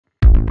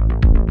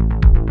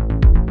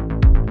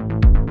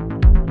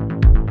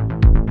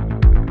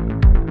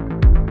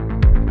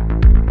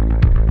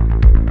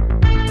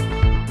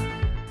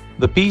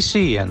The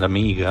PC and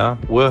Amiga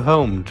were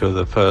home to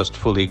the first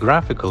fully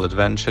graphical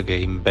adventure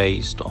game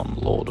based on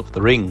Lord of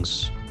the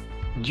Rings.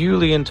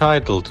 Duly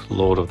entitled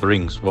Lord of the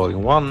Rings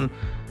Volume 1,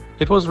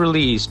 it was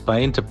released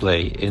by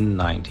Interplay in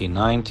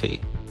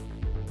 1990.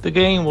 The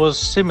game was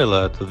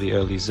similar to the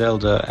early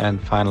Zelda and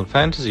Final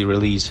Fantasy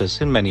releases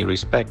in many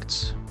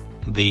respects.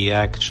 The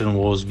action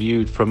was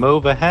viewed from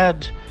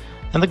overhead,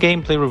 and the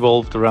gameplay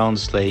revolved around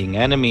slaying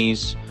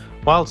enemies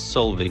while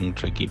solving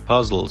tricky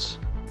puzzles.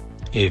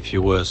 If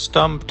you were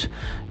stumped,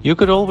 you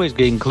could always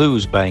gain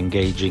clues by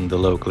engaging the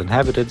local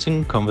inhabitants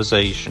in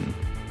conversation.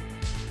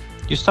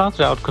 You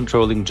started out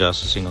controlling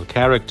just a single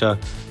character,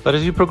 but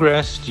as you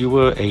progressed, you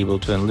were able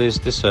to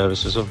enlist the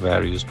services of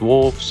various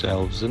dwarves,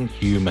 elves, and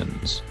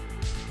humans.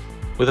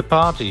 With a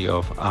party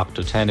of up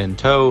to 10 in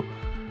tow,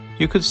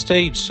 you could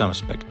stage some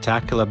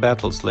spectacular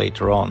battles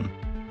later on.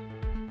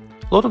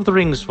 Lord of the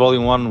Rings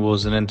Volume 1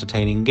 was an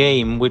entertaining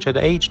game which had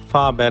aged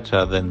far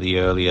better than the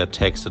earlier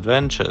text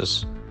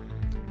adventures.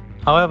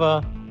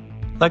 However,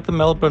 like the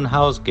Melbourne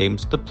House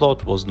games, the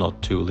plot was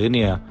not too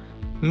linear,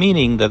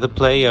 meaning that the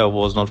player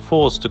was not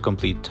forced to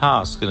complete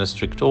tasks in a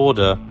strict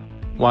order,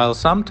 while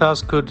some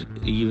tasks could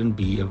even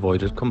be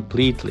avoided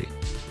completely.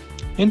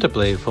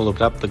 Interplay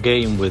followed up the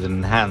game with an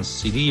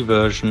enhanced CD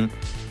version,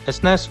 a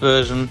SNES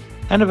version,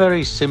 and a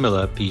very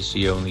similar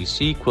PC-only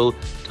sequel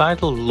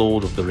titled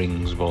Lord of the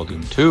Rings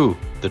Volume 2,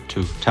 The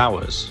Two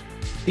Towers.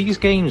 These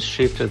games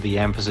shifted the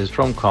emphasis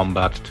from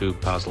combat to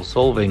puzzle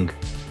solving.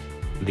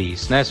 The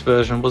SNES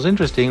version was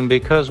interesting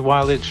because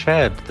while it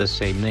shared the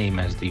same name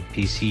as the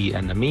PC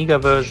and Amiga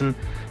version,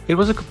 it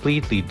was a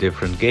completely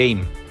different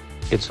game.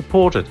 It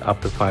supported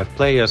up to 5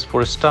 players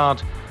for a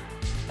start,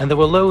 and there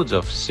were loads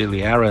of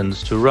silly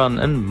errands to run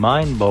and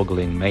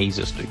mind-boggling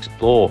mazes to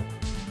explore.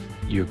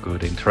 You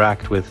could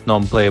interact with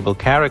non-playable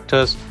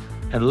characters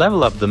and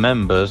level up the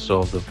members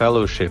of the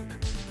Fellowship.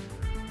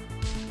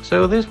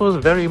 So this was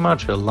very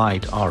much a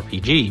light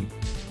RPG.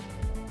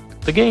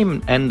 The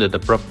game ended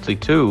abruptly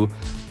too,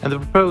 and the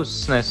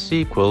proposed SNES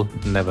sequel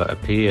never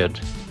appeared.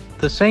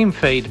 The same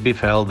fate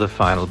befell the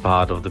final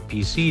part of the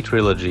PC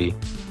trilogy.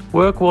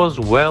 Work was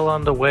well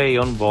underway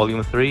on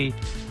Volume 3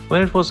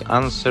 when it was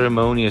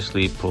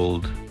unceremoniously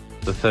pulled.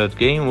 The third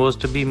game was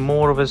to be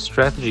more of a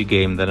strategy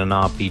game than an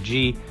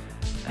RPG,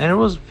 and it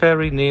was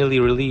very nearly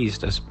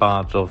released as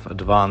part of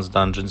Advanced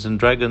Dungeons &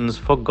 Dragons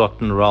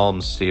Forgotten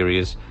Realms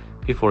series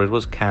before it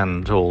was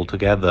canned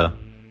altogether.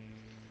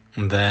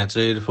 That's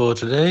it for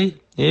today.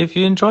 If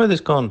you enjoy this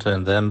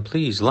content, then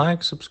please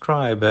like,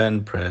 subscribe,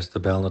 and press the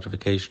bell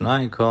notification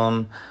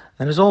icon.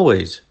 And as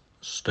always,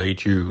 stay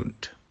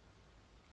tuned.